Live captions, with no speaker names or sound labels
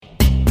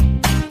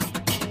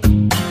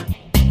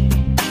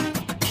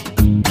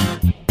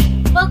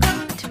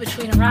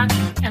between a rock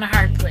and a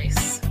hard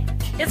place.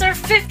 It's our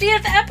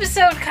 50th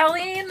episode,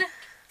 Colleen!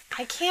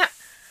 I can't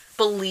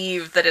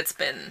believe that it's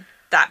been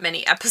that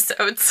many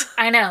episodes.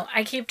 I know.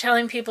 I keep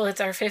telling people it's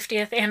our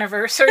 50th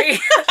anniversary,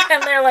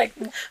 and they're like,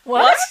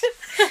 what?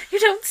 You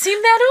don't seem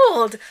that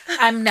old.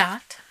 I'm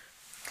not.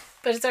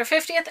 But it's our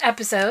 50th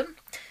episode,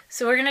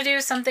 so we're going to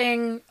do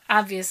something,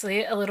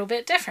 obviously, a little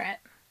bit different.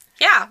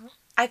 Yeah,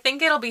 I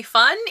think it'll be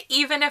fun,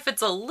 even if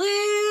it's a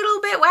little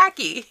bit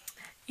wacky.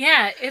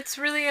 Yeah, it's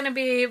really going to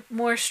be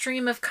more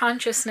stream of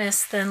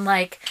consciousness than,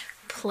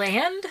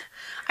 planned.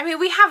 I mean,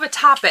 we have a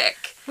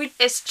topic.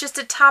 It's just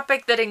a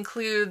topic that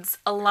includes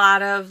a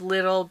lot of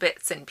little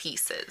bits and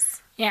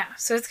pieces. Yeah,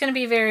 so it's going to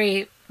be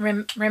very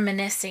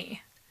reminiscing.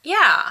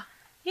 Yeah.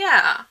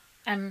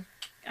 I'm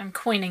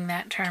coining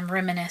that term,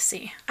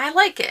 reminiscing. I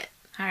like it.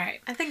 All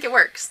right. I think it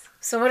works.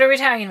 So what are we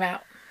talking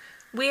about?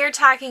 We are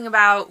talking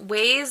about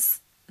ways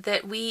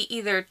that we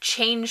either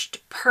changed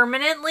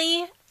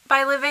permanently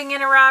by living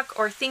in Iraq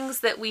or things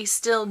that we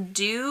still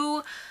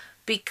do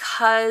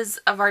because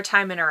of our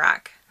time in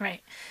Iraq. Right.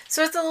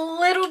 So it's a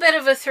little bit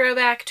of a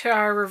throwback to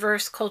our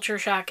reverse culture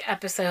shock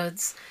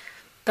episodes,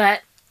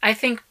 but I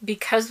think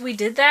because we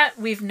did that,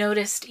 we've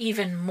noticed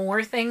even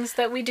more things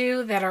that we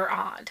do that are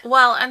odd.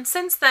 Well, and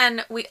since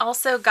then, we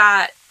also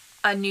got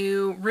a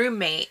new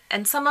roommate,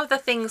 and some of the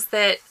things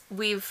that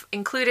we've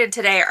included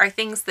today are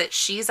things that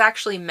she's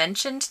actually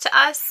mentioned to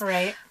us.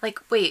 Right. Like,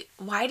 wait,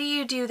 why do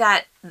you do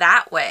that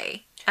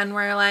way? And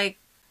we're like,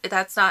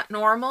 that's not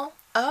normal?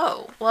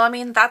 Oh, well, I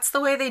mean, that's the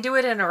way they do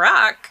it in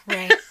Iraq.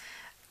 Right.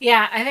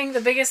 Yeah, I think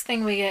the biggest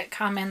thing we get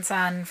comments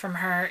on from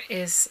her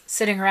is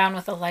sitting around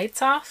with the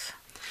lights off.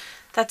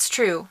 That's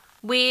true.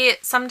 We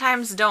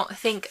sometimes don't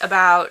think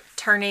about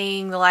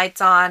turning the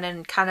lights on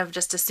and kind of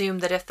just assume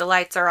that if the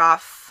lights are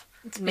off,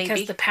 it's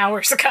because the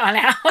power's gone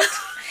out.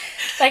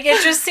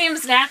 It just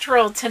seems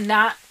natural to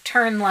not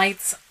turn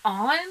lights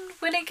on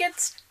when it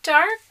gets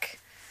dark.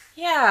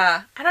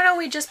 Yeah. I don't know,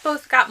 we just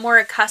both got more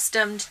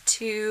accustomed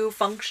to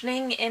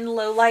functioning in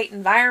low light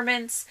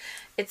environments.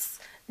 It's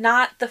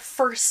not the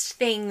first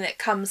thing that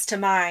comes to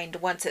mind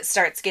once it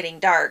starts getting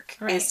dark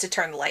is to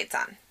turn the lights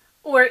on.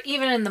 Or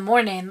even in the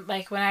morning,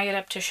 when I get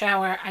up to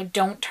shower, I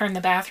don't turn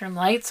the bathroom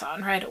lights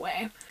on right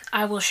away.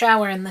 I will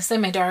shower in the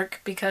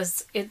semi-dark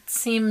because it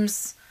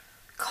seems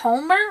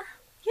calmer.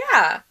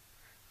 Yeah.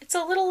 It's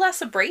a little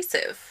less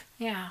abrasive.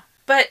 Yeah.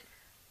 But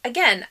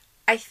again,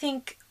 I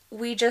think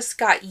we just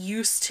got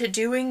used to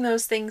doing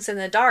those things in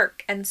the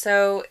dark, and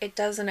so it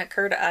doesn't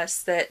occur to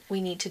us that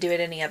we need to do it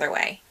any other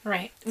way.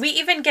 Right. We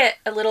even get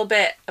a little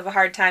bit of a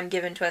hard time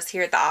given to us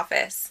here at the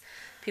office.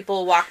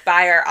 People walk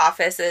by our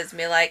offices and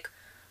be like,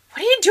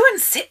 what are you doing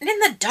sitting in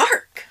the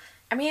dark?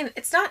 I mean,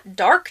 it's not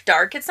dark,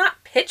 it's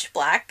not pitch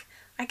black.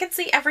 I can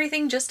see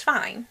everything just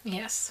fine.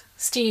 Yes.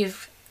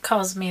 Steve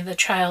calls me the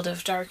child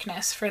of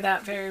darkness for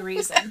that very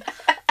reason.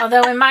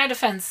 Although, in my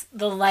defense,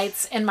 the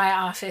lights in my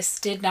office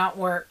did not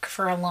work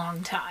for a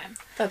long time.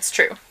 That's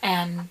true.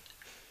 And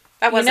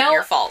that wasn't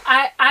your fault.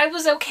 I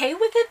was okay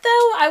with it,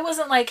 though. I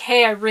wasn't like,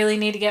 hey, I really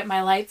need to get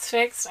my lights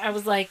fixed. I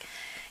was like,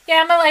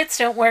 yeah, my lights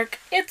don't work.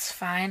 It's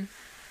fine.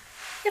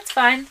 It's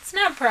fine. It's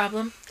not a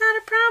problem.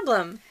 Not a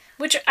problem.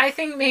 Which I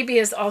think maybe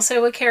is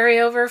also a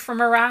carryover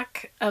from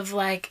Iraq of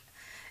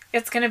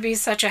it's going to be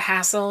such a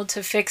hassle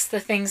to fix the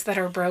things that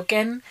are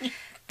broken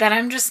that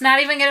I'm just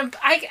not even going to...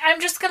 I'm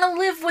just going to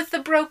live with the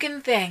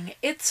broken thing.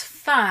 It's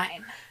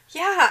fine.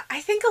 Yeah, I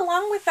think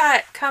along with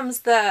that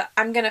comes the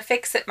I'm going to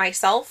fix it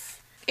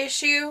myself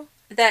issue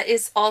that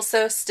is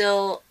also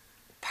still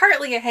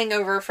partly a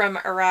hangover from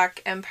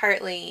Iraq and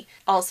partly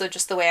also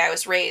just the way I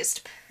was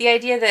raised. The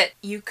idea that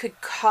you could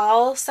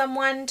call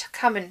someone to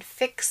come and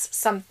fix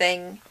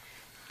something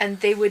and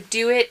they would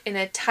do it in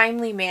a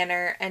timely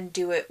manner and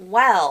do it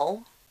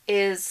well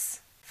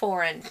is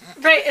foreign.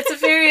 Right, it's a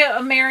very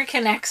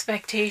American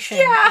expectation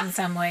in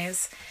some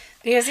ways.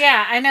 Because,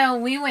 I know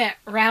we went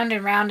round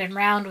and round and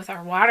round with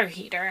our water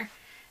heater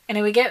and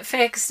it would get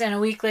fixed and a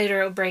week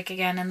later it would break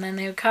again and then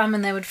they would come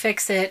and they would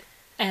fix it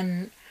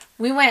and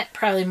we went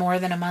probably more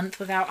than a month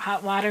without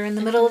hot water in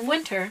the middle of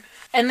winter.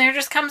 And there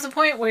just comes a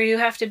point where you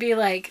have to be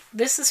like,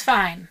 this is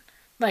fine.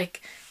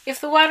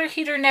 If the water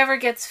heater never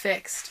gets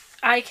fixed,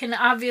 I can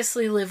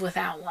obviously live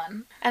without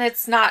one. And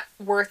it's not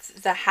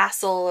worth the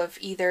hassle of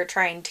either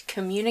trying to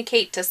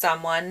communicate to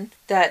someone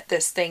that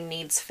this thing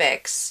needs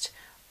fixed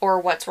or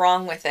what's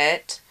wrong with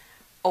it,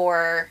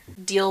 or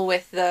deal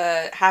with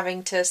the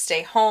having to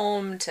stay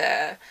home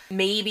to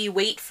maybe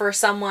wait for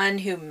someone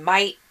who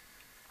might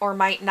or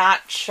might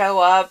not show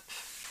up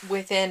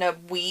within a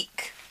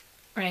week.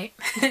 Right.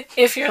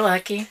 If you're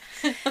lucky.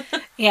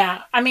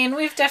 Yeah. I mean,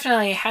 we've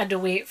definitely had to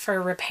wait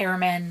for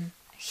repairmen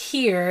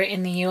here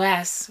in the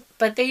U.S.,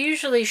 but they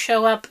usually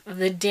show up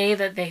the day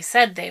that they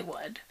said they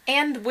would.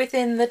 And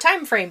within the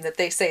time frame that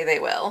they say they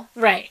will.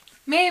 Right.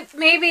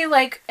 Maybe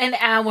an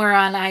hour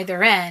on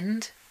either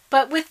end,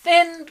 but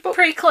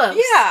pretty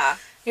close. Yeah.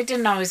 It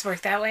didn't always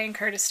work that way in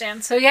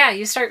Kurdistan. So yeah,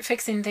 you start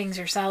fixing things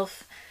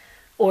yourself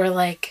or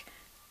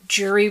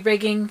jury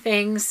rigging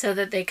things so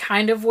that they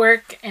kind of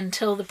work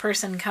until the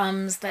person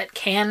comes that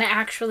can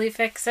actually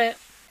fix it.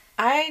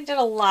 I did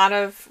a lot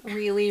of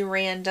really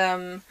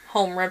random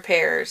home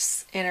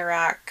repairs in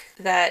Iraq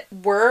that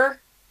were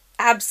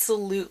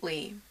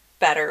absolutely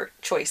better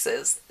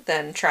choices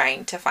than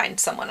trying to find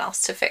someone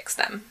else to fix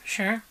them.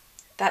 Sure.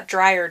 That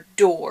dryer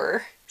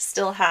door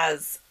still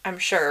has, I'm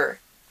sure,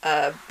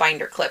 a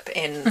binder clip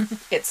in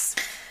its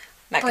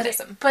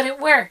mechanism. But it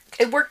worked.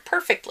 It worked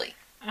perfectly.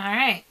 All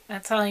right.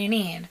 That's all you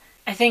need.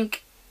 I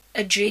think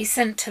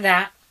adjacent to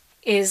that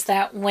is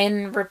that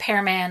when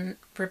repairmen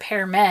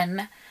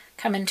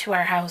come into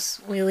our house,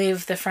 we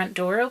leave the front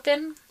door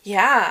open.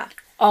 Yeah.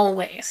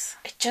 Always.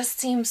 It just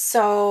seems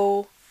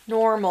so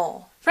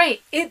normal.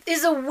 Right. It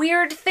is a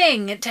weird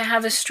thing to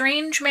have a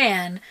strange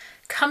man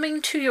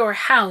coming to your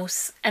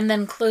house and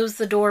then close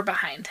the door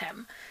behind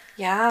him.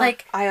 Yeah.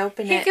 Like, I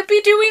open he it. could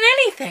be doing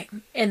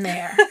anything in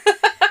there.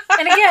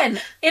 And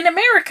again, in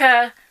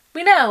America,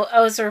 we know,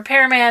 oh, it's a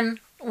repairman,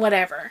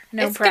 whatever.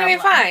 No problem. It's gonna be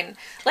fine.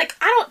 Like,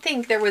 I don't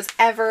think there was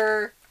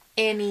ever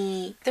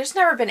there's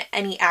never been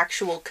any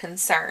actual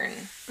concern.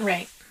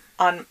 Right.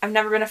 I've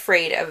never been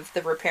afraid of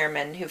the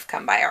repairmen who've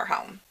come by our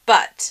home.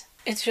 But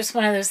it's just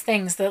one of those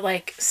things that,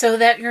 like, so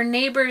that your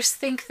neighbors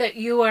think that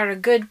you are a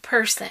good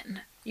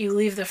person, you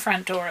leave the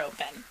front door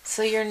open.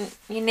 So your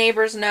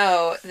neighbors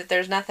know that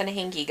there's nothing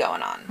hinky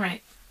going on.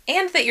 Right.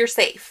 And that you're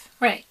safe.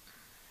 Right.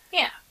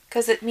 Yeah.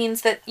 Because it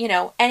means that,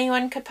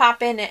 anyone could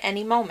pop in at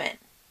any moment.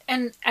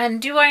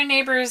 And do our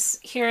neighbors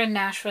here in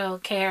Nashville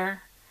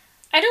care?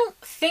 I don't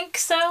think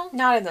so.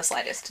 Not in the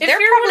slightest. They're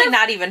probably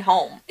not even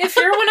home. If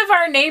you're one of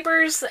our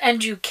neighbors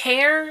and you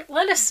care,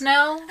 let us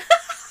know.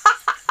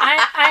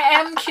 I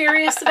am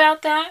curious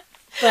about that,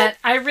 but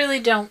I really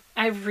don't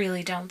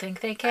think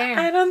they care.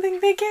 I don't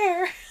think they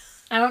care.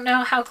 I don't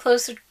know how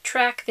close a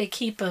track they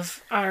keep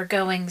of our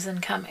goings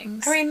and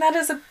comings. I mean, that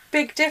is a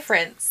big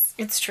difference.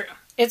 It's true.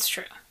 It's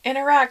true. In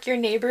Iraq, your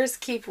neighbors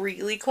keep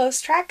really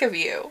close track of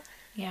you.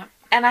 Yeah.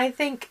 And I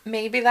think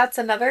maybe that's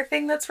another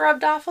thing that's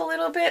rubbed off a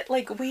little bit.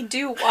 Like, we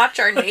do watch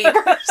our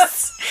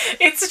neighbors.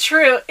 It's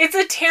true. It's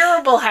a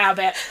terrible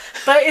habit.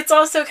 But it's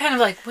also kind of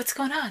like, what's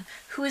going on?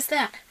 Who is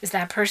that? Is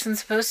that person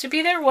supposed to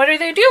be there? What are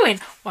they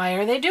doing? Why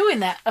are they doing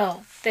that?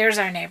 Oh, there's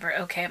our neighbor.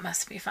 Okay, it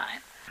must be fine.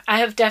 I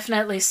have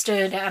definitely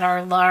stood at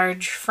our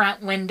large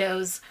front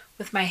windows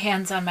with my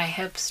hands on my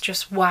hips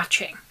just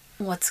watching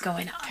what's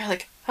going on. You're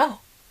like, oh,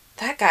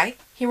 that guy,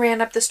 he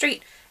ran up the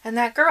street. And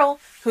that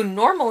girl, who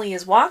normally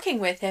is walking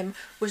with him,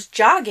 was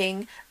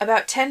jogging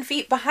about 10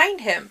 feet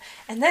behind him.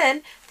 And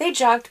then they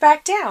jogged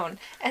back down.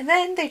 And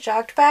then they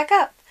jogged back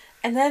up.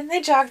 And then they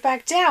jogged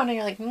back down. And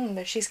you're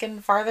like, she's getting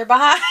farther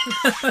behind.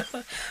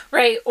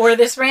 Right. Or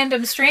this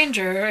random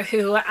stranger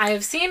who I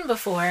have seen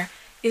before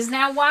is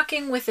now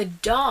walking with a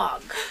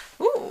dog.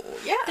 Ooh,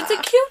 yeah. It's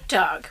a cute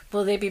dog.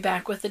 Will they be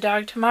back with the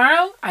dog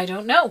tomorrow? I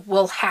don't know.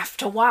 We'll have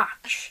to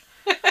watch.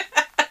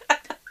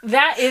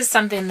 That is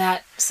something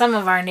that some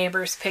of our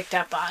neighbors picked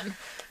up on,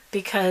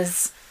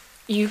 because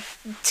you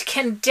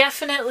can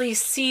definitely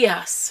see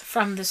us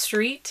from the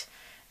street,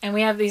 and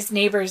we have these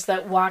neighbors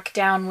that walk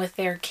down with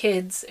their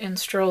kids in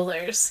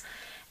strollers,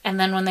 and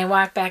then when they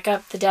walk back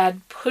up, the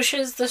dad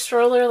pushes the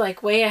stroller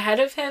like way ahead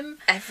of him.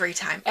 Every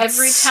time.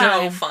 Every it's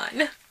time. So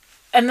fun.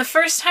 And the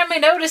first time I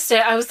noticed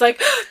it, I was like,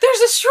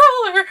 there's a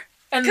stroller!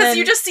 Because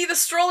you just see the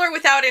stroller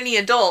without any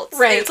adults.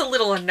 Right. It's a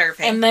little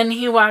unnerving. And then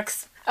he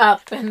walks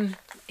up, and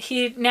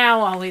he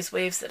now always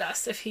waves at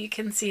us if he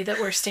can see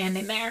that we're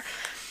standing there.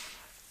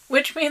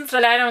 Which means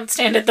that I don't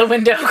stand at the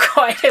window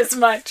quite as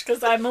much,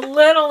 because I'm a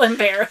little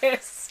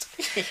embarrassed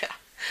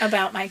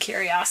about my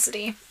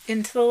curiosity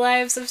into the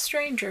lives of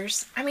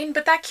strangers. I mean,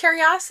 but that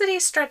curiosity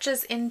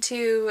stretches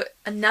into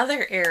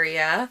another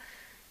area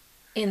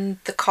in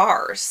the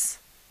cars.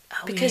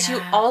 Oh, because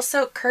you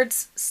also could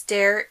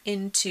stare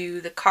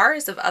into the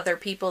cars of other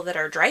people that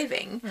are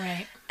driving.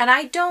 Right. And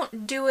I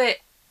don't do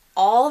it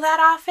all that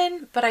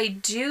often, but I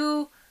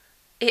do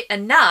it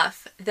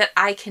enough that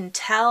I can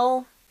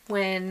tell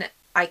when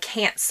I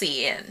can't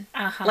see in.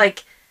 Uh-huh.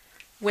 Like,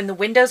 when the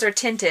windows are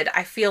tinted,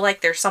 I feel like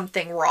there's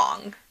something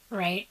wrong.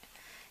 Right.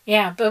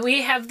 Yeah, but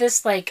we have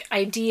this, like,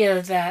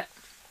 idea that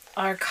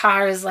our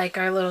car is like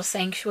our little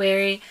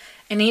sanctuary,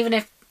 and even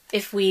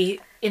if we,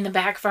 in the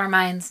back of our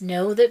minds,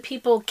 know that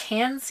people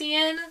can see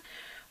in,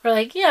 we're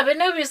like, yeah, but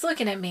nobody's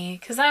looking at me,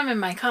 because I'm in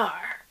my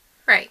car.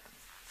 Right.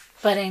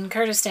 But in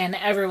Kurdistan,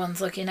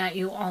 everyone's looking at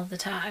you all the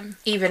time.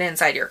 Even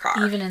inside your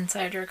car. Even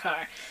inside your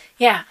car.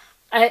 Yeah.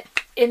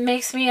 It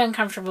makes me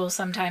uncomfortable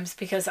sometimes,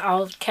 because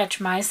I'll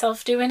catch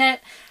myself doing it,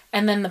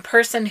 and then the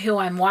person who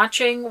I'm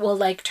watching will,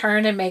 like,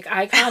 turn and make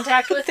eye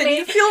contact with then me.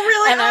 You feel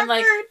really and awkward. I'm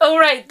like, oh,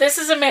 right, this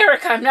is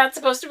America. I'm not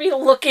supposed to be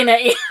looking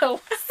at you.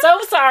 So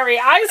sorry.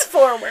 Eyes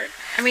forward.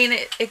 I mean,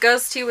 it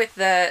goes to with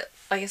the,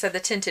 like I said, the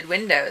tinted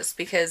windows,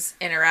 because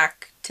in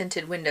Iraq,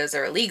 tinted windows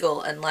are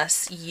illegal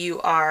unless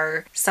you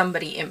are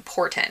somebody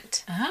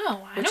important.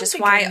 Oh, I Which don't is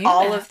think why I knew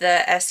all that. of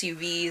the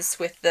SUVs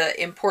with the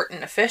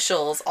important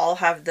officials all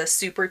have the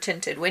super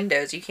tinted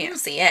windows you can't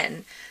see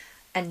in,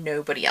 and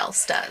nobody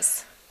else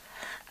does.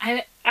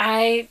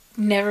 I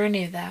never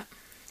knew that.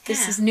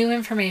 This Yeah. is new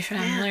information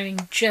I'm Yeah.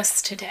 learning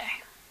just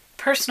today.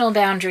 Personal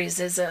boundaries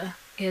is a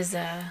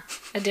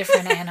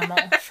different animal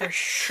for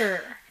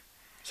sure.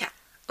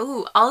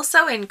 Ooh,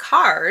 also in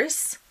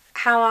cars,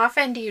 how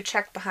often do you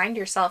check behind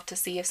yourself to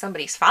see if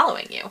somebody's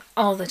following you?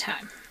 All the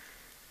time.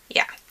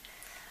 Yeah.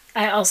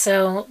 I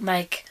also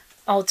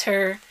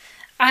alter,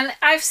 and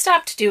I've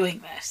stopped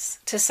doing this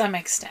to some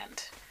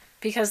extent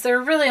because there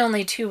are really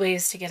only two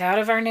ways to get out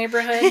of our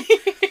neighborhood.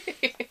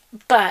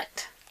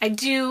 But I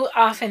do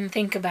often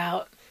think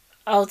about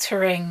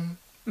altering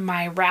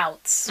my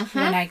routes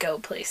when I go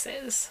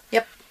places.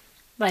 Yep.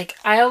 Like,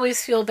 I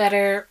always feel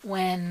better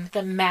when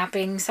the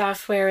mapping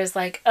software is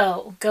like,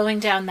 oh, going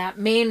down that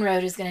main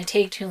road is going to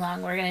take too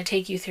long. We're going to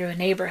take you through a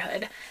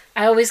neighborhood.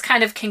 I always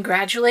kind of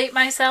congratulate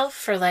myself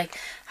for like,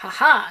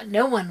 haha,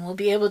 no one will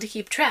be able to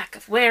keep track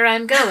of where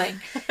I'm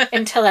going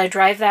until I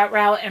drive that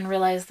route and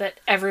realize that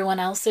everyone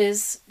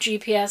else's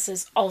GPS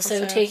is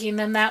also taking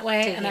them that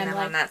way. Taking And I'm them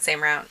like, on that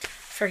same route.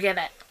 forget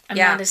it. I'm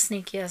Yeah. not as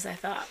sneaky as I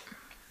thought.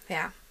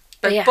 Yeah.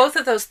 But yeah. both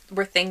of those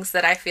were things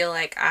that I feel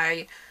like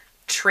I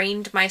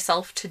trained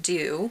myself to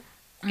do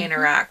in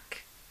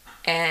Iraq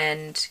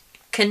and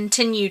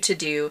continue to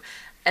do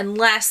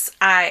unless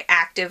I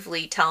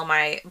actively tell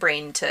my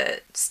brain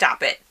to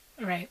stop it,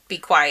 Right. be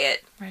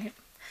quiet. Right.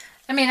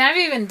 I mean, I've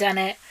even done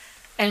it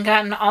and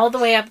gotten all the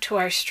way up to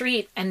our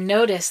street and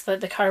noticed that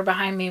the car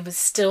behind me was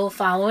still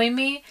following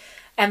me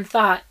and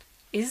thought,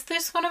 is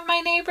this one of my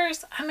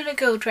neighbors? I'm going to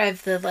go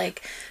drive the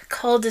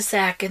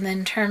cul-de-sac and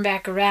then turn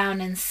back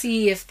around and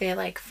see if they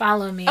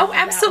follow me. Oh, over that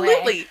way.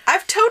 absolutely.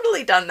 I've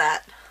totally done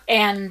that.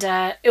 And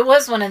it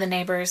was one of the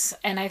neighbors,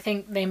 and I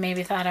think they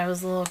maybe thought I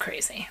was a little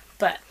crazy.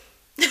 But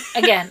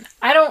again,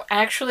 I don't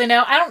actually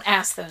know. I don't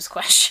ask those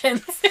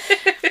questions.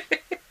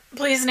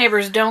 Please,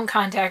 neighbors, don't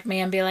contact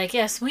me and be like,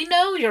 yes, we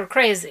know you're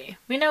crazy.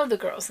 We know the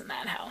girls in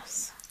that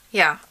house.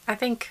 Yeah, I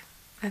think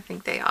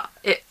they are.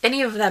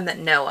 Any of them that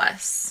know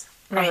us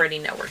Right. already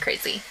know we're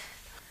crazy.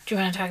 Do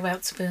you want to talk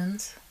about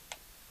spoons?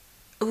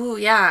 Ooh,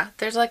 yeah.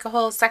 There's a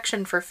whole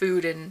section for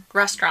food in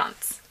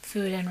restaurants.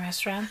 Food in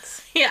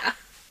restaurants? Yeah.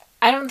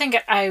 I don't think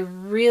I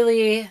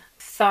really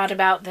thought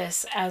about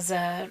this as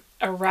a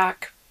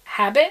Iraq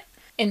habit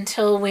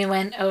until we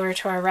went over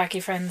to our Iraqi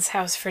friend's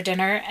house for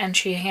dinner and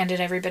she handed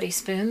everybody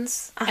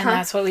spoons. And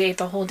that's what we ate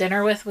the whole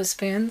dinner with, was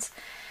spoons.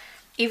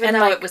 Even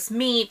though it was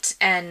meat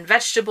and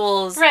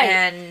vegetables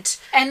and...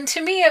 And to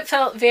me it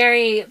felt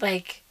very,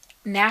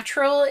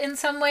 natural in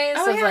some ways.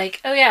 Oh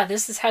yeah,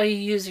 this is how you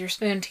use your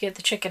spoon to get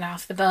the chicken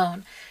off the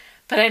bone.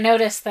 But I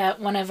noticed that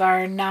one of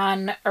our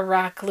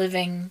non-Iraq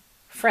living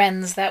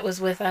friends that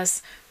was with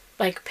us,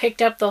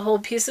 picked up the whole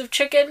piece of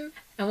chicken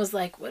and was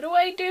like, what do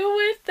I do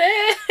with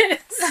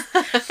this?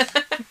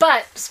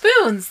 But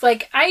spoons,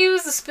 I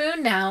use a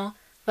spoon now,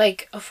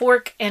 a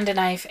fork and a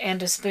knife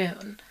and a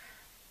spoon.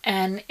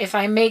 And if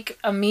I make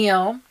a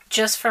meal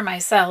just for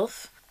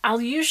myself, I'll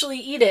usually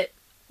eat it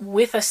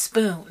with a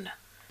spoon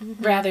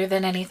rather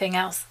than anything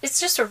else. It's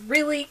just a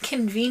really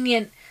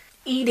convenient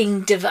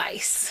eating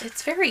device.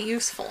 It's very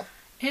useful.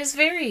 It is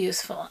very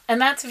useful. And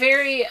that's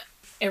very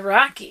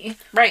Iraqi.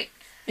 Right.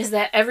 Is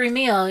that every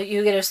meal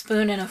you get a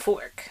spoon and a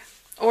fork.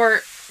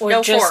 Or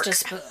no just fork. a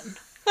spoon.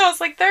 I was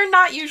like, they're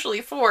not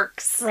usually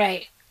forks.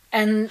 Right.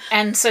 And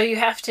so you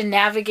have to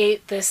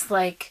navigate this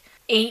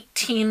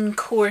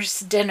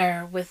 18-course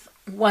dinner with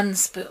one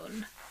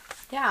spoon.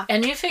 Yeah.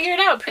 And you figure it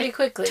out pretty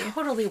quickly.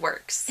 Totally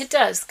works. It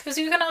does. Because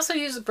you can also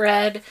use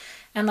bread.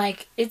 And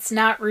it's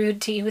not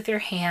rude to eat with your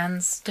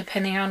hands,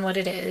 depending on what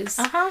it is.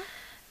 Uh-huh.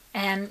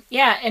 And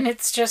yeah, and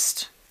it's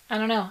just, I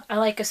don't know. I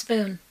like a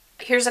spoon.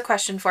 Here's a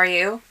question for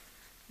you.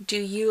 Do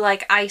you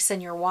like ice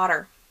in your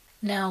water?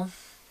 No.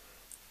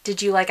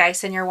 Did you like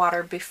ice in your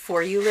water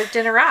before you lived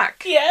in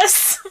Iraq?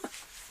 Yes.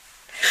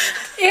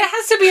 It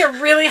has to be a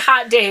really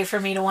hot day for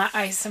me to want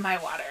ice in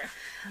my water.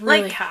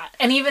 Really hot.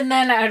 And even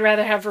then, I'd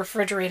rather have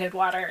refrigerated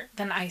water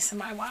than ice in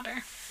my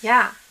water.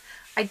 Yeah.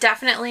 I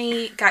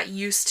definitely got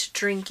used to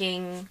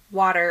drinking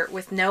water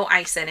with no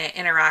ice in it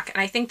in Iraq.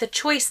 And I think the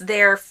choice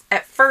there,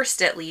 at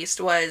first at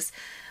least, was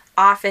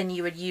often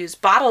you would use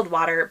bottled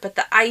water, but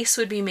the ice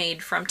would be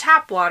made from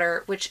tap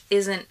water, which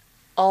isn't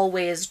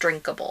always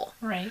drinkable.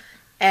 Right.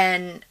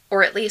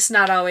 Or at least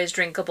not always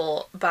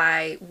drinkable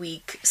by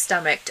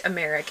weak-stomached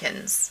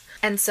Americans.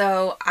 And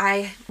so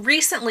I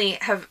recently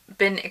have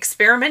been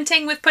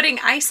experimenting with putting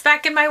ice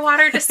back in my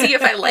water to see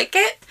if I like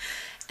it.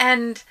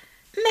 And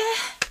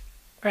meh.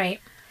 Right.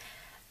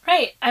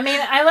 Right. I mean,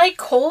 I like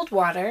cold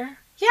water.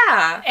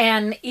 Yeah.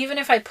 And even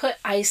if I put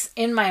ice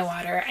in my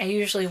water, I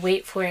usually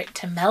wait for it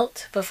to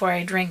melt before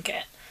I drink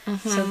it.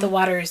 Mm-hmm. So the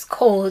water is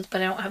cold,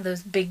 but I don't have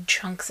those big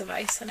chunks of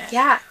ice in it.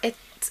 Yeah,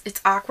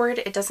 it's awkward.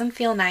 It doesn't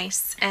feel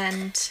nice.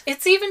 And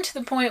it's even to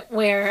the point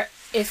where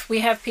if we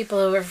have people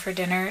over for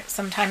dinner,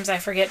 sometimes I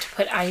forget to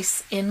put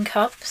ice in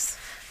cups.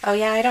 Oh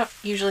yeah, I don't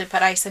usually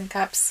put ice in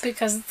cups.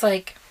 Because it's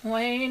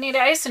why do you need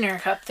ice in your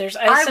cup? There's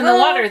ice in the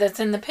water that's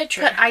in the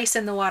pitcher. Put ice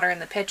in the water in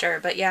the pitcher,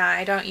 but yeah,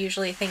 I don't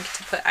usually think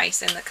to put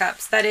ice in the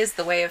cups. That is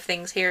the way of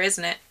things here,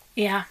 isn't it?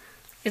 Yeah.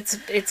 It's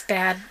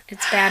bad.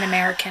 It's bad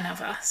American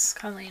of us,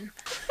 Colleen.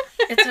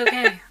 It's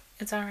okay.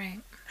 It's all right.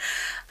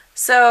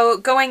 So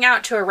going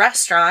out to a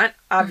restaurant,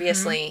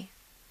 obviously,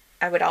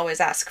 I would always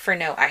ask for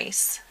no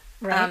ice.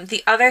 Right.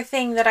 The other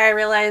thing that I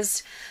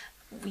realized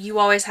you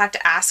always have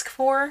to ask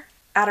for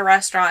at a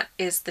restaurant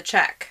is the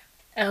check.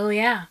 Oh,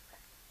 yeah.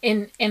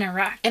 In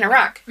Iraq. In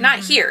Iraq. Not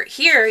here.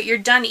 Here, you're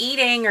done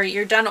eating or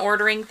you're done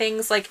ordering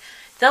things. Like,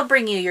 they'll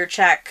bring you your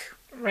check.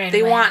 Right.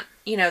 They want,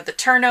 the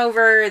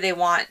turnover. They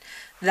want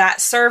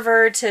that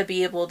server to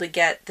be able to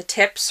get the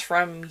tips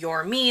from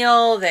your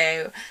meal.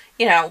 They,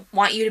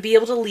 want you to be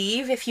able to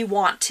leave if you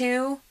want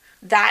to.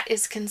 That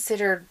is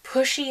considered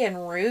pushy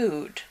and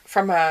rude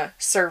from a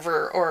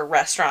server or a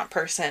restaurant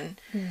person.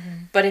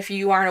 Mm-hmm. But if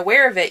you aren't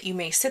aware of it, you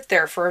may sit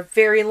there for a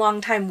very long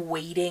time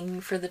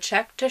waiting for the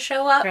check to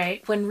show up.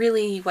 Right. When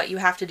really what you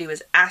have to do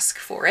is ask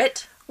for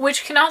it.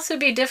 Which can also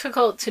be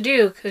difficult to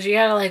do because you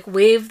gotta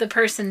wave the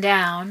person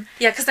down.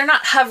 Yeah, because they're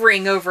not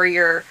hovering over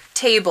your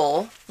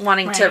table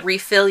wanting to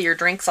refill your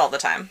drinks all the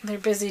time. They're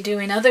busy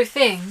doing other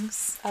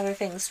things.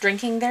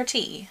 Drinking their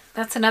tea.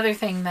 That's another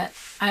thing that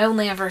I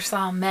only ever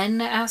saw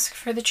men ask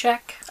for the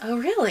check. Oh,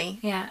 really?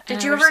 Yeah.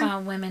 Did you ever saw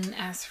women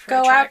ask for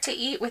go a check. out to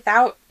eat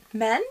without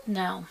men?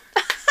 No.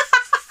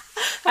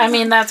 I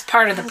mean, that's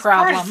part of the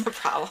problem. Part of the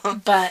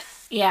problem. But,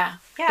 yeah.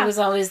 It was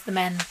always the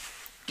men.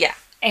 Yeah.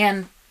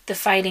 And the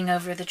fighting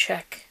over the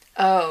check.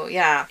 Oh,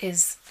 yeah.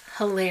 Is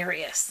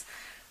hilarious.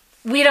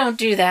 We don't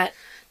do that.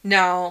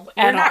 No,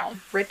 we're not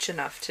rich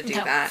enough to do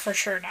that. For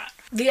sure not.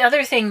 The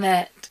other thing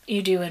that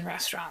you do in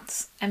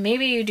restaurants, and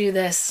maybe you do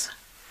this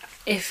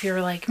if you're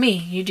like me,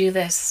 you do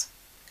this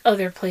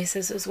other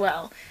places as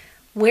well.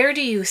 Where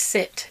do you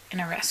sit in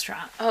a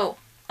restaurant? Oh,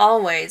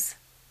 always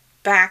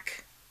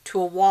back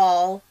to a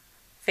wall,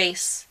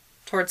 face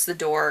towards the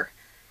door,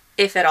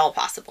 if at all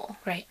possible.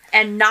 Right.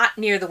 And not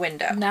near the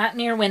window. Not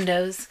near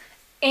windows,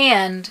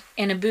 and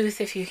in a booth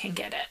if you can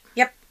get it.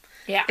 Yep.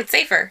 Yeah. It's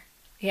safer.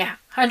 Yeah,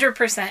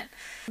 100%.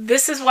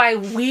 This is why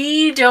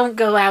we don't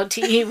go out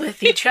to eat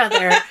with each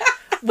other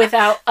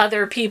without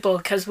other people,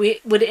 because we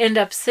would end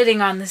up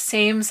sitting on the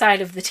same side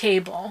of the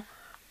table.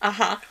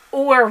 Uh-huh.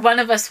 Or one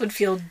of us would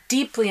feel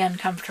deeply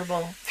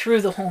uncomfortable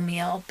through the whole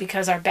meal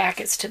because our back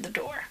is to the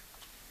door.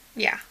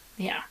 Yeah.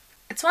 Yeah.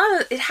 It's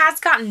it has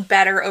gotten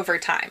better over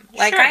time.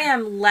 Like, sure. I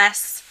am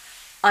less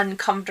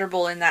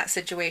uncomfortable in that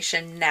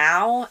situation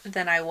now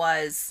than I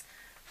was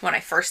when I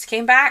first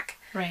came back.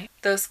 Right.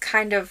 Those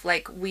kind of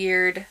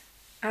weird,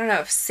 I don't know,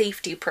 if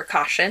safety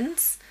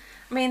precautions.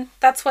 I mean,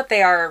 that's what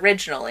they are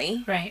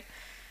originally. Right.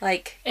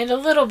 It a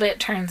little bit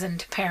turns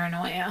into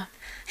paranoia.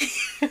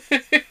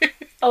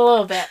 A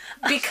little bit.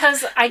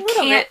 Because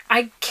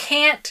I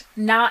can't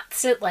not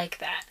sit like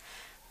that.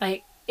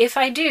 If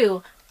I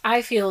do,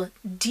 I feel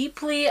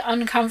deeply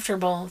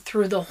uncomfortable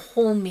through the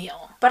whole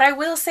meal. But I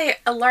will say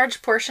a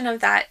large portion of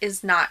that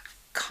is not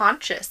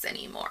conscious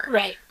anymore.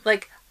 Right.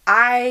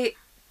 I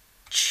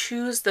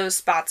choose those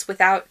spots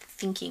without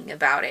thinking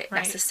about it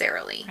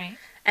necessarily. Right.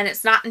 And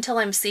it's not until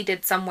I'm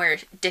seated somewhere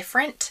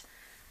different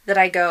that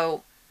I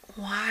go,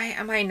 why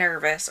am I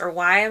nervous or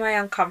why am I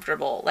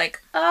uncomfortable?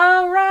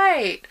 Oh,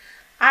 right.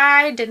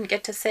 I didn't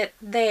get to sit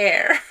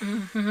there.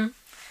 Mm-hmm.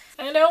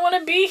 I don't want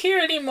to be here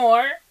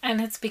anymore.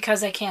 And it's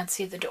because I can't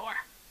see the door.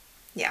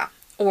 Yeah.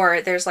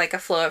 Or there's a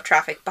flow of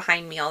traffic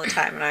behind me all the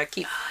time and I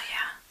keep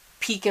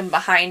peeking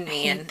behind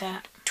me and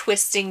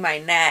twisting my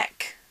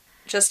neck.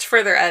 Just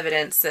further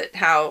evidence that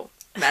how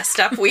messed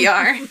up we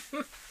are.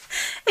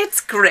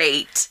 It's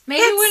great.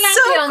 Maybe we're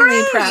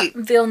not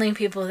the only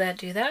people that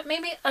do that.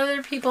 Maybe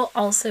other people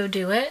also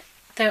do it.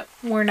 That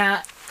we're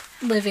not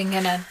living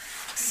in a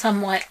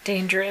somewhat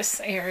dangerous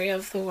area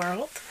of the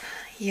world.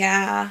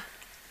 Yeah.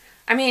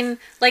 I mean,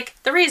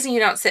 the reason you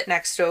don't sit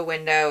next to a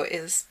window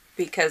is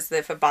because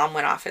if a bomb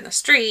went off in the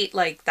street,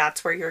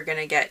 that's where you're going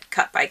to get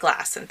cut by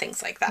glass and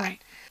things like that.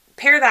 Right.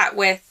 Pair that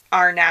with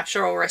our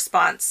natural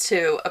response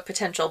to a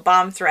potential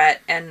bomb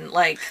threat and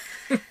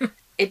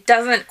it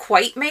doesn't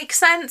quite make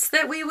sense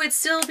that we would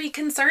still be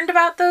concerned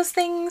about those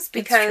things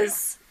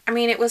because I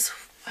mean it was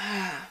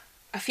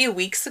a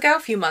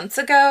few months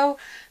ago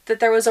that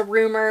there was a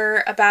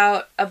rumor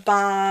about a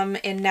bomb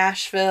in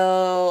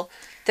Nashville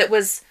that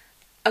was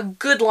a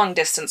good long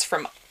distance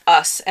from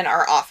us and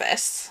our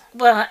office.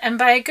 Well, and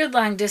by a good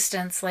long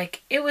distance,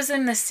 it was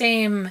in the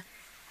same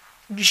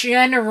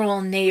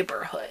general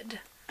neighborhood.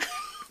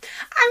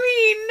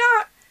 I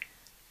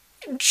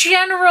mean, not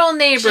general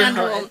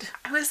neighborhood.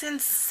 I was in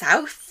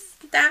South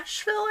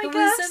Nashville, I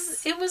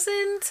guess. It was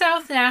in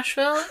South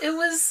Nashville. It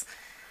was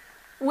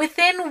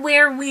within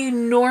where we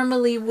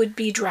normally would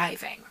be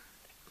driving.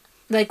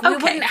 We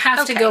wouldn't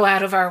have to go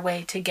out of our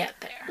way to get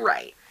there.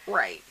 Right.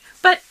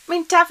 But, I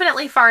mean,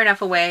 definitely far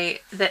enough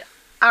away that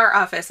our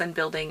office and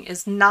building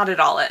is not at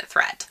all a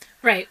threat.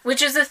 Right,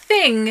 which is a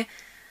thing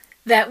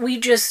that we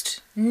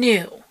just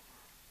knew.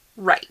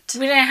 Right.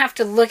 We didn't have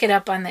to look it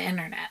up on the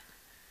internet.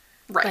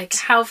 Right.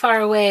 How far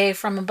away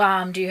from a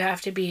bomb do you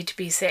have to be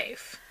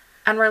safe?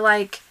 And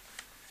we're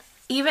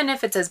even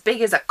if it's as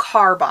big as a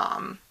car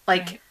bomb,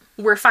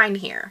 we're fine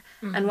here.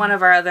 Mm-hmm. And one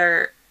of our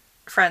other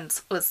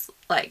friends was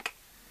like,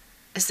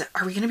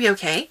 are we going to be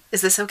okay?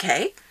 Is this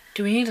okay?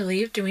 Do we need to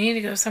leave? Do we need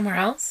to go somewhere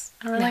else?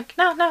 And we're like,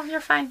 no,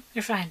 you're fine.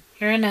 You're fine.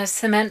 You're in a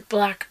cement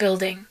block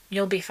building.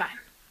 You'll be fine.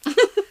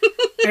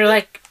 You're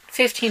like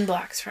 15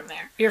 blocks from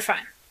there. You're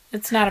fine.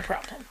 It's not a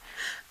problem.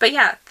 But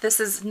yeah, this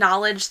is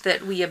knowledge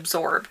that we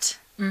absorbed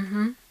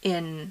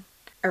in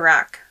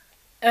Iraq.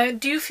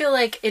 Do you feel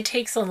like it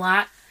takes a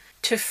lot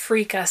to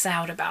freak us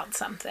out about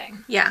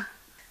something? Yeah.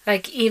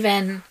 Like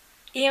even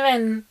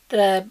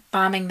the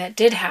bombing that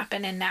did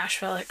happen in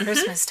Nashville at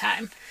Christmas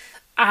time,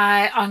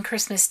 on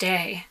Christmas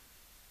Day,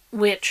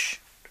 which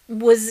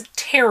was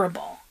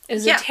terrible. It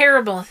was a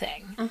terrible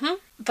thing. Mm-hmm.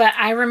 But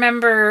I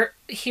remember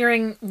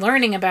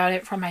learning about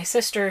it from my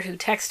sister, who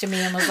texted me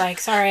and was like,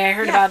 sorry, I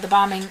heard about the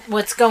bombing.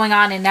 What's going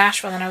on in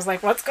Nashville? And I was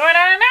like, what's going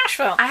on in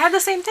Nashville? I had the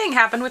same thing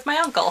happen with my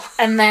uncle.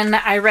 And then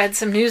I read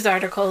some news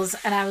articles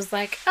and I was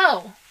like,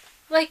 oh,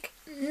 like,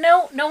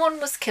 no one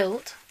was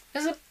killed.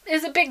 It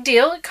was a big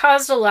deal. It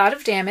caused a lot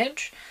of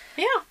damage.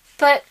 Yeah.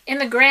 But in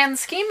the grand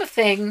scheme of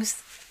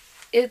things,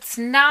 it's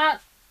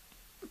not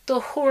the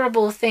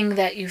horrible thing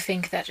that you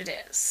think that it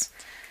is.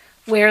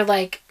 Where,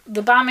 like,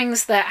 the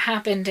bombings that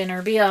happened in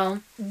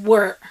Erbil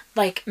were,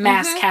 like,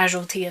 mass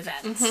casualty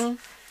events. Mm-hmm.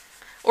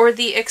 Or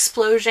the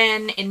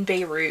explosion in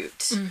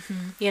Beirut.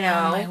 You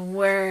know. Oh, my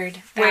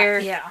word.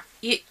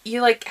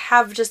 You like,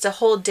 have just a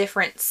whole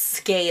different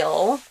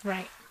scale.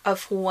 Right.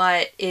 Of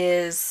what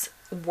is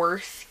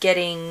worth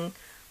getting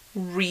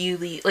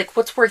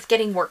what's worth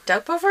getting worked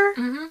up over.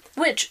 Mm-hmm.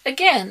 Which,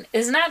 again,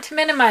 is not to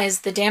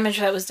minimize the damage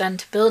that was done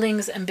to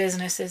buildings and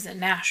businesses in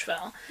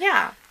Nashville.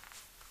 Yeah.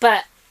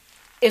 But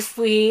if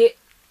we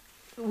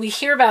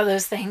hear about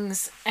those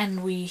things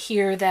and we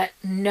hear that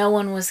no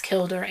one was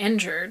killed or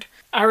injured,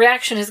 our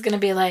reaction is going to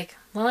be like,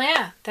 well,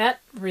 yeah,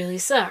 that really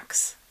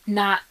sucks.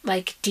 Not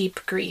like deep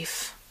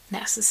grief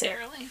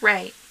necessarily.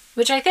 Right.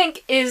 Which I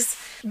think is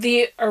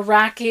the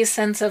Iraqi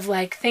sense of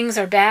like, things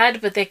are bad,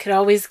 but they could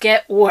always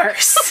get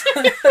worse.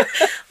 A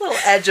little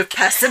edge of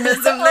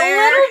pessimism there.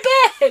 A little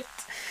bit.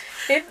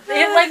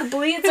 It like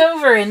bleeds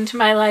over into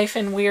my life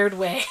in weird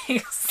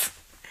ways.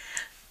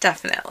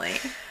 Definitely.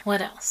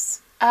 What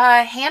else?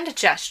 Hand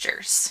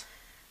gestures.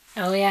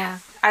 Oh, yeah.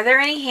 Are there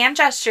any hand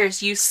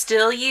gestures you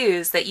still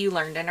use that you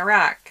learned in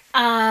Iraq?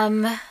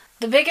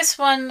 The biggest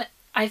one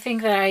I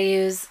think that I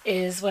use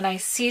is when I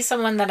see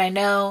someone that I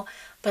know,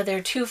 but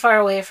they're too far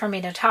away for me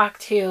to talk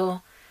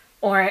to,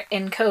 or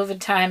in COVID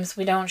times,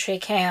 we don't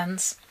shake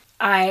hands.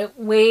 I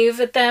wave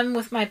at them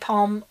with my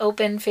palm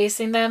open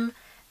facing them,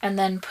 and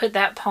then put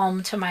that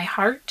palm to my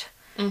heart,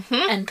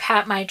 and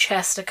pat my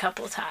chest a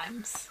couple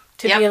times.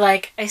 To be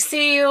like, I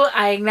see you,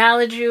 I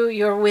acknowledge you,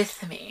 you're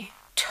with me.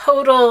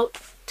 Total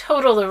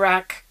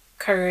Iraq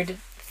Kurd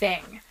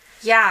thing.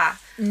 Yeah.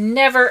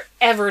 Never,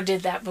 ever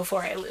did that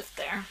before I lived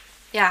there.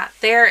 Yeah,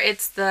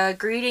 it's the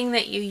greeting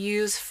that you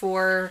use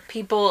for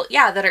people,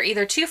 that are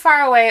either too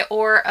far away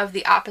or of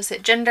the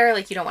opposite gender,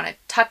 like you don't want to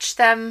touch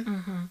them.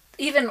 Mm-hmm.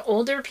 Even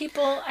older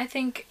people, I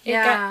think it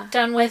got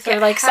done with, or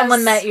like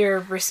someone that you're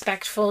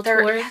respectful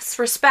towards. Yes,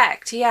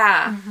 respect,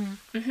 yeah.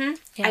 Yeah.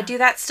 I do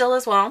that still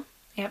as well.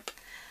 Yep.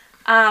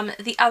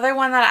 The other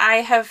one that I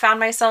have found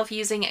myself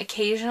using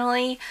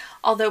occasionally,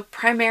 although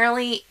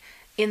primarily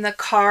in the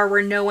car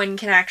where no one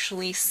can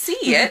actually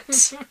see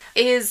it,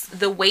 is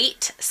the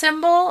wait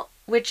symbol,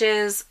 which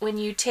is when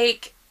you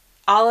take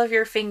all of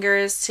your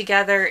fingers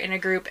together in a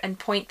group and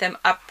point them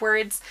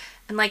upwards.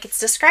 And like it's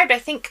described, I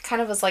think,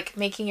 kind of as like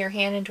making your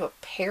hand into a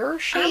pear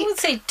shape. I would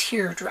say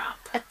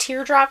teardrop. A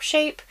teardrop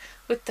shape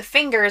with the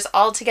fingers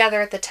all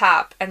together at the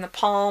top and the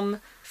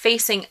palm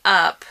facing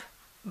up,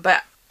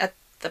 but at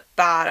the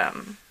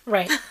bottom.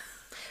 Right.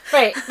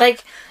 Right.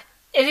 Like,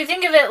 if you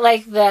think of it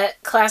like the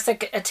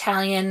classic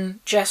Italian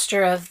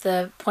gesture of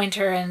the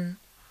pointer and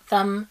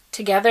thumb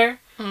together,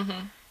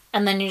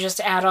 and then you just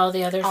add all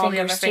the other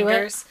fingers to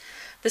it.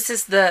 This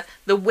is the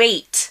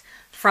weight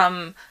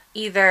from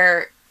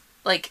either,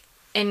 like,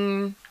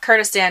 in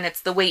Kurdistan,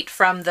 it's the weight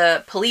from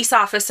the police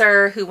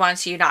officer who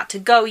wants you not to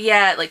go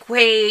yet, like,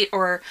 wait,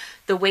 or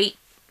the weight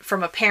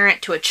from a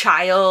parent to a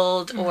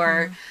child,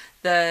 or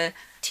the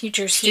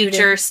teacher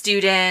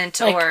student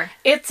like, or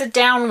it's a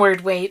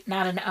downward weight,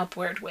 not an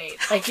upward weight.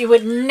 Like you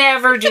would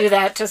never do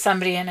that to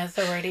somebody in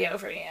authority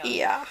over you.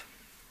 Yeah.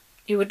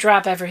 You would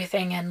drop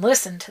everything and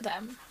listen to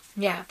them.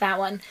 Yeah, that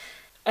one.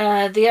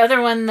 The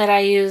other one that I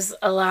use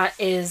a lot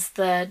is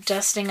the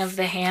dusting of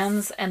the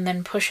hands and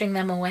then pushing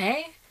them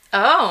away.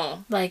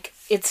 Oh. Like,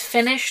 it's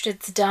finished,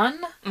 it's done.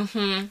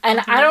 And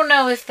I don't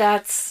know if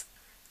that's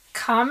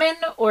common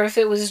or if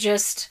it was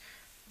just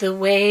the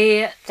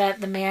way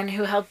that the man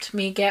who helped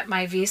me get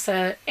my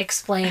visa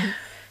explained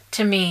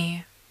to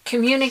me,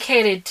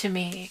 communicated to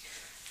me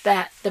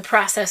that the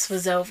process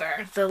was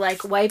over. The,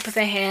 like, wipe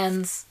the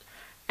hands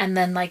and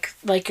then, like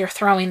you're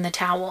throwing the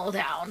towel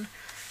down.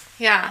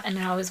 Yeah. And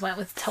I always went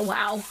with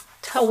tawau.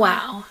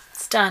 Tawau.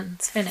 It's done.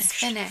 It's finished. It's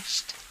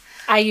finished.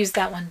 I used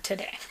that one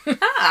today.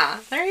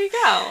 There you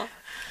go.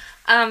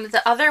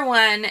 The other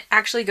one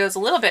actually goes a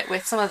little bit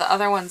with some of the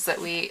other ones that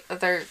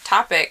other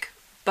topic,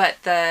 but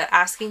the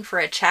asking for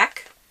a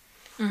check.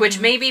 which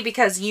may be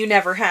because you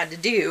never had to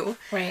do.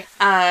 Right.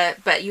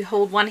 But you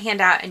hold one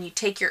hand out and you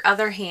take your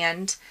other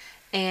hand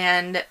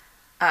and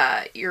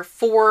your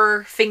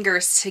 4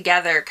 fingers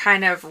together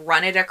kind of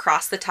run it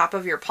across the top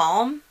of your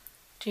palm.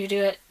 Do you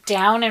do it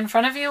down in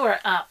front of you or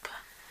up?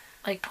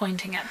 Like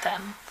pointing at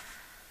them?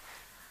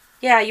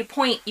 Yeah, you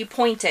point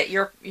it,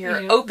 your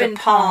open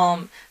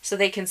palm, so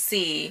they can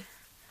see.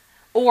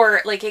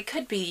 Or, like, it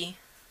could be...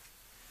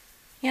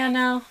 Yeah,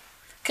 no.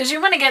 Because you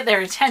want to get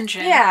their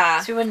attention. Yeah.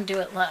 So you wouldn't do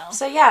it low.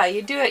 So, yeah,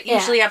 you do it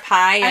usually up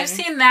high. And... I've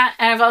seen that,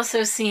 and I've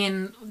also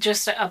seen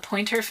just a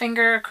pointer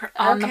finger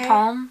on the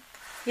palm.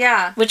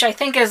 Yeah. Which I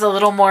think is a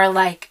little more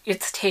like,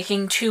 it's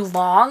taking too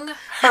long.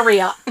 Hurry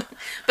up.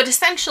 But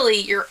essentially,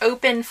 your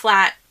open,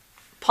 flat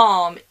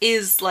palm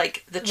is,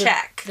 like, the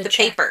check, the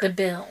paper. The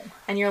bill.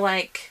 And you're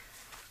like...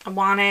 I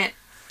want it.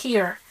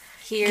 Here.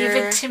 Give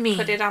it to me.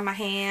 Put it on my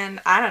hand.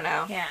 I don't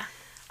know. Yeah.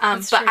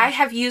 But true. I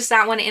have used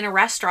that one in a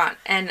restaurant,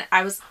 and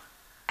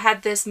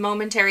had this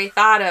momentary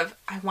thought of,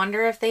 I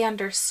wonder if they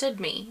understood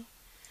me.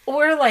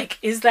 Or, like,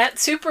 is that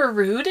super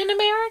rude in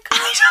America?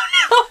 I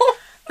don't know.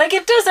 Like,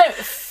 it doesn't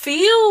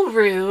feel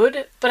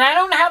rude, but I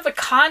don't have a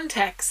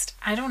context.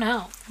 I don't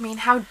know. I mean,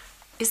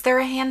 is there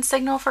a hand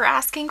signal for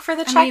asking for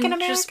the check in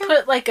America? Just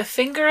put, like, a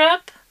finger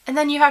up. And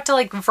then you have to,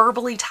 like,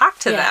 verbally talk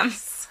to them.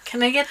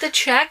 Can I get the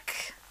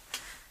check?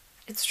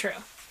 It's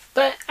true.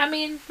 But, I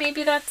mean,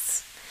 maybe that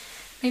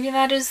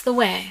is the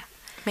way.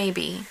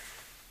 Maybe.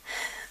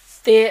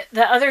 The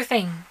other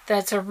thing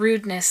that's a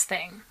rudeness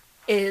thing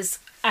is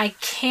I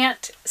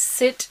can't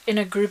sit in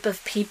a group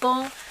of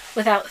people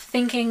without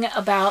thinking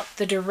about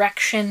the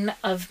direction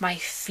of my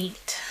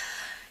feet.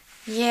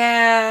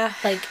 Yeah.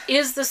 Like,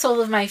 is the sole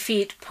of my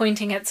feet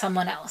pointing at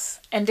someone else?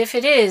 And if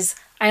it is,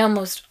 I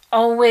almost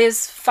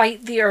always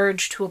fight the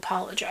urge to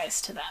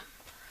apologize to them.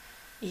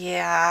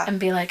 Yeah. And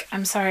be like,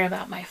 I'm sorry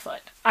about my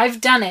foot.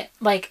 I've done it.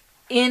 Like,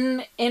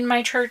 in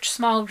my church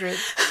small group.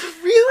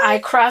 Really? I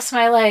crossed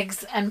my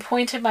legs and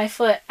pointed my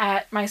foot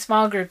at my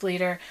small group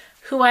leader,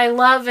 who I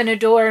love and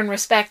adore and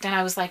respect. And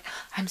I was like,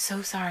 I'm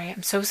so sorry.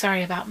 I'm so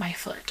sorry about my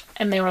foot.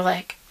 And they were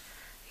like,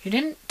 you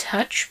didn't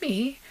touch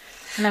me.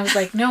 And I was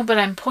like, no, but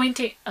I'm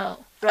pointing.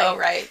 Oh. Right. Oh,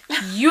 right.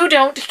 You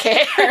don't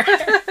care.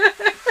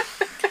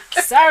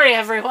 Sorry,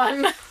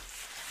 everyone.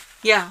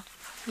 Yeah.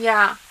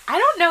 Yeah. I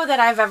don't know that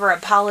I've ever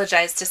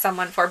apologized to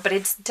someone for, but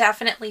it's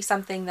definitely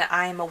something that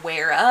I am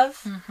aware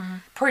of. Mm-hmm.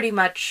 Pretty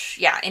much,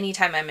 yeah,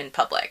 anytime I'm in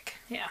public.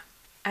 Yeah.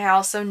 I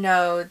also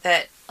know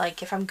that,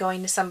 like, if I'm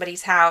going to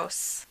somebody's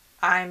house,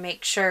 I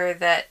make sure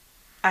that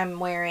I'm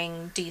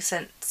wearing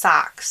decent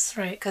socks.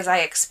 Right. Because I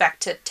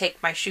expect to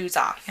take my shoes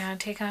off. Yeah,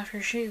 take off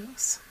your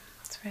shoes.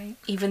 That's right.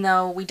 Even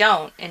though we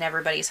don't in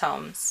everybody's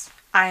homes.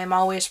 I am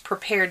always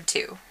prepared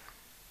to.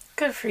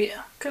 Good for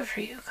you. Good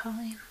for you,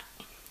 Colleen.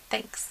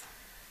 Thanks.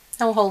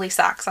 No holy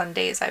socks on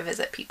days I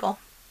visit people.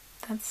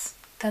 That's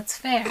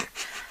fair.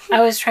 I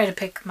always try to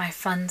pick my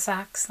fun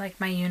socks, like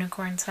my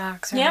unicorn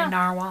socks or my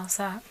narwhal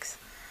socks.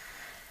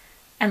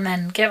 And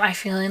then get my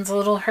feelings a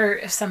little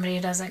hurt if somebody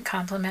doesn't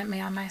compliment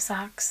me on my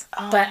socks.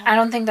 Oh. But I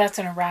don't think that's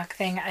an Iraq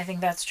thing. I think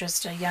that's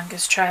just a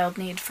youngest child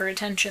need for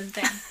attention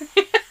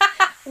thing.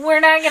 We're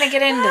not going to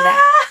get into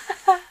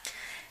that.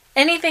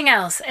 Anything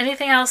else?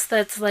 Anything else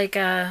that's like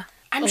a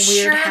I'm weird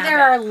sure habit?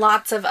 There are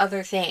lots of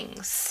other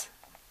things.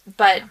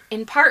 But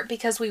in part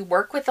because we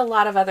work with a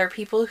lot of other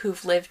people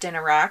who've lived in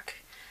Iraq,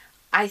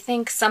 I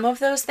think some of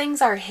those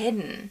things are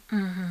hidden.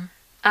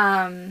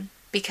 Mm-hmm.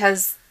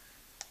 Because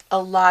a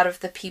lot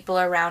of the people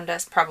around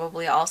us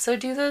probably also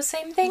do those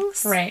same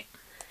things. Right.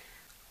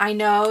 I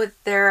know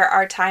there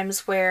are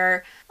times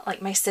where,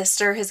 like, my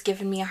sister has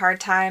given me a hard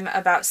time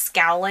about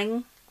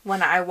scowling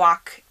when I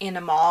walk in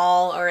a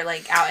mall or,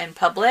 like, out in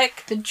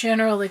public. The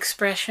general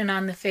expression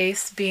on the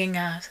face being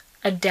a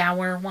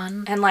dour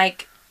one. And,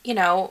 like, you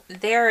know,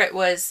 there it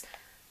was,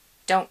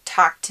 don't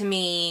talk to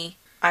me,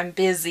 I'm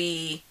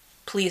busy,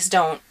 please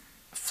don't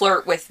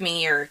flirt with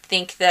me or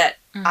think that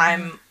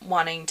I'm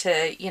wanting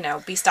to, you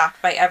know, be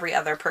stalked by every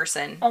other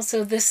person.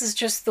 Also, this is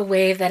just the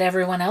way that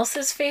everyone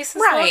else's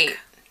faces look.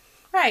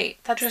 Right.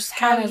 That's just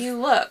how you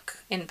look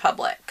in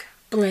public.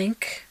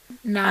 Blank,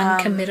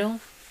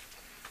 non-committal.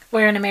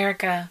 Where in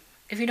America,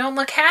 if you don't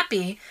look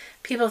happy,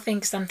 people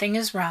think something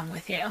is wrong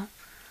with you.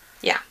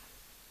 Yeah.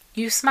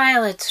 You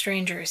smile at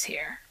strangers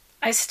here.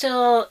 I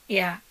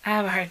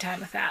have a hard time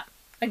with that.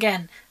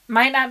 Again,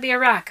 might not be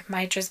Iraq,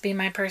 might just be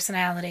my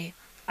personality.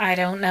 I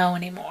don't know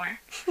anymore.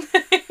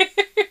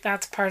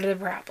 That's part of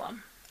the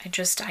problem.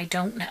 I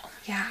don't know.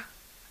 Yeah.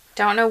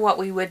 Don't know what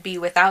we would be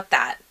without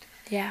that.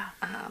 Yeah.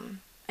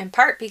 In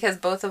part because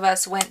both of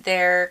us went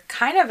there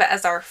kind of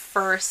as our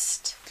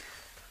first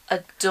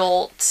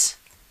adult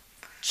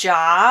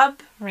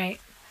job.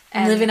 Right.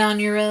 And living on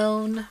your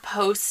own.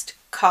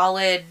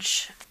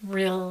 Post-college.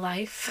 Real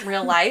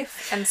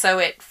life. And so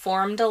it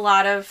formed a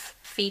lot of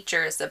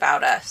features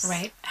about us.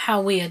 Right.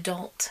 How we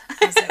adult,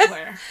 as it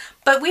were.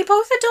 But we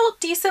both adult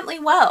decently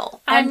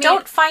well. I mean,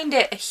 don't find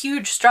it a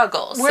huge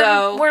struggle.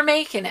 We're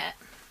making it.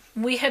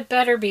 We had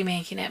better be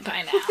making it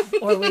by now,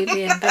 or we'd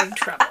be in big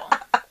trouble.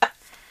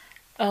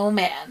 Oh,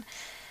 man.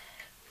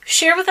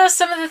 Share with us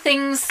some of the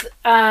things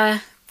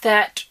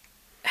that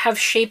have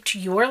shaped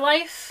your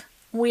life.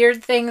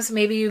 Weird things.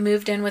 Maybe you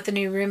moved in with a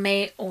new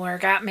roommate or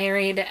got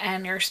married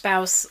and your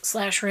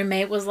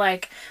spouse/roommate was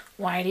like,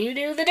 why do you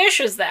do the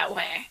dishes that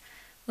way?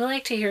 We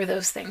like to hear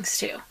those things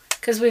too,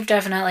 because we've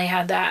definitely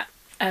had that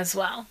as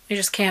well. We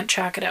just can't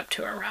chalk it up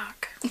to a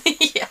rock.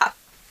 Yeah.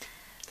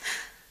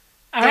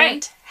 All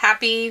right.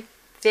 Happy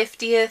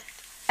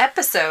 50th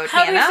episode,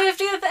 Happy Hannah.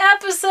 50th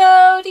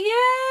episode. Yay!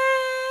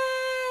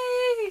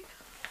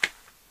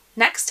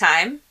 Next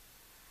time,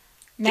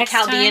 the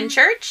Chaldean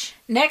Church.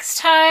 Next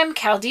time,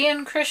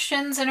 Chaldean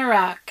Christians in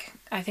Iraq.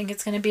 I think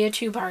it's going to be a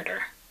 2-parter.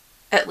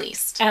 At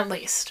least. At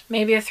least.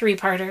 Maybe a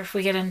 3-parter if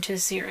we get into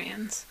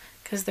Syrians,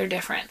 because they're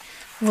different.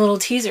 A little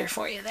teaser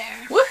for you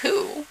there.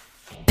 Woohoo!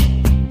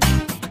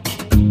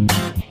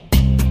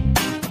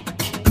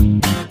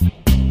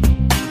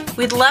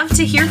 We'd love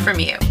to hear from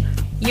you.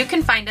 You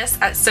can find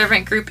us at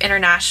Servant Group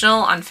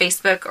International on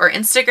Facebook or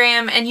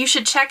Instagram, and you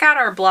should check out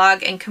our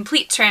blog and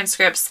complete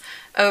transcripts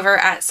over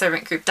at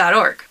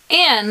servantgroup.org.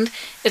 And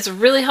it's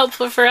really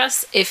helpful for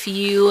us if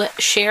you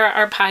share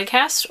our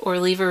podcast or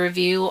leave a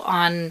review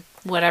on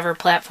whatever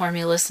platform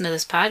you listen to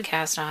this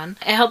podcast on.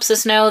 It helps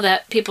us know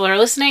that people are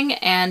listening,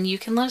 and you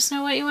can let us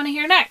know what you want to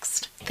hear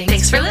next.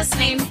 Thanks for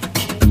listening.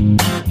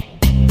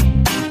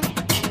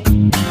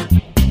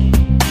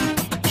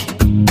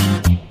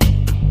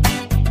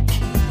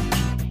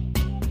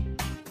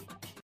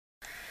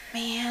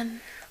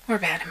 Man. We're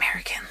bad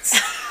Americans.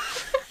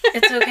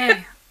 It's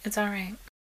okay. It's all right.